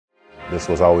This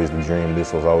was always the dream,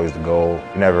 this was always the goal.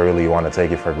 You never really want to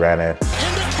take it for granted.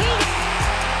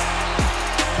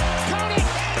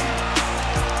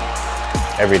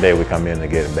 Every day we come in to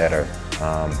get better.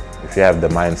 If you have the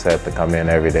mindset to come in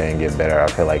every day and get better, I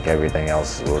feel like everything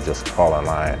else will just fall in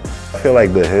line. I feel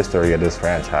like the history of this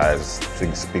franchise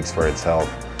speaks for itself.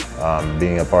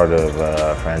 Being a part of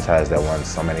a franchise that won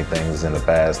so many things in the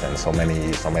past and so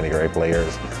many great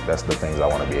players, that's the things I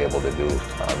want to be able to do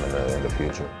in the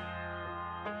future.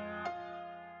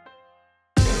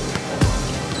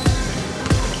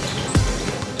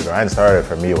 The grind started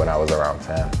for me when I was around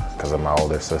 10 because of my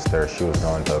older sister. She was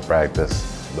going to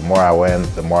practice. The more I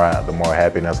went, the more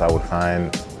happiness I would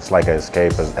find. It's like an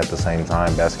escape at the same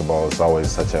time. Basketball is always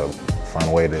such a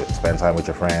fun way to spend time with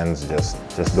your friends, just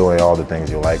doing all the things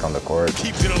you like on the court.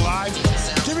 Keeps it alive.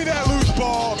 Give me that loose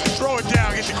ball, throw it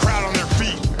down, get the crowd on their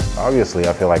feet. Obviously,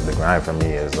 I feel like the grind for me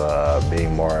is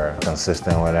being more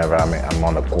consistent whenever I'm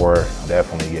on the court,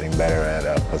 definitely getting better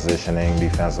at positioning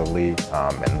defensively.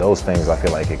 And those things, I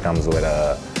feel like it comes with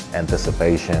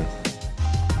anticipation.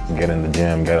 Get in the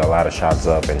gym, get a lot of shots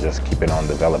up, and just keeping on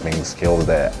developing skills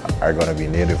that are going to be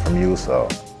needed from you. So,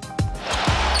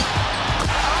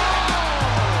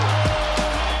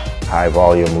 high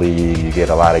volume league, you get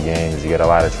a lot of games, you get a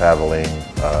lot of traveling,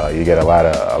 you get a lot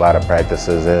of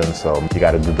practices in. So you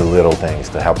got to do the little things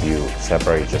to help you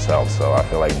separate yourself. So I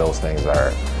feel like those things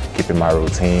are keeping my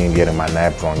routine, getting my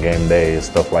naps on game days,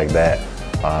 stuff like that.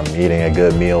 Eating a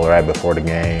good meal right before the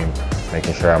game.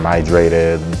 Making sure I'm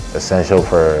hydrated, essential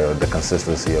for the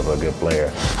consistency of a good player.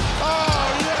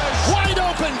 Oh, yes! Wide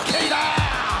open, Queta!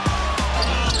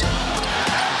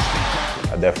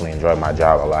 I definitely enjoy my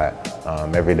job a lot.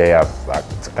 Every day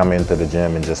to come into the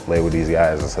gym and just play with these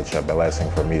guys is such a blessing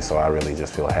for me, so I really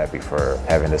just feel happy for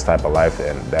having this type of life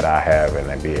that I have and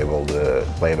then be able to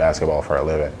play basketball for a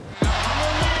living.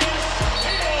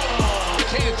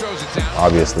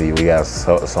 Obviously, we got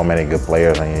so many good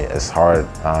players, and it's hard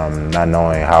not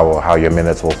knowing how your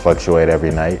minutes will fluctuate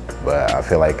every night. But I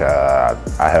feel like I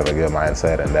have a good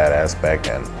mindset in that aspect,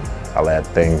 and I let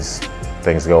things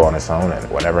go on its own. And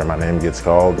whenever my name gets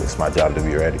called, it's my job to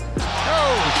be ready.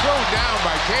 Oh, thrown down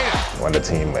by Queta. When the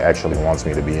team actually wants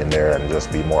me to be in there and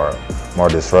just be more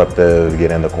disruptive,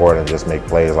 get in the court and just make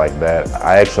plays like that,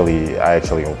 I actually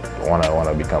want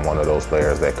to become one of those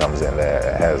players that comes in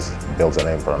that has built a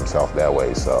name for himself that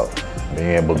way. So being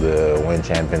able to win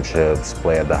championships,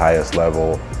 play at the highest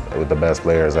level with the best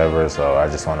players ever. So I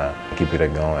just want to keep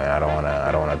it going. I don't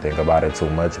want to think about it too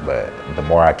much, but the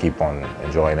more I keep on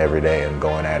enjoying every day and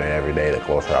going at it every day, the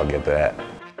closer I'll get to that.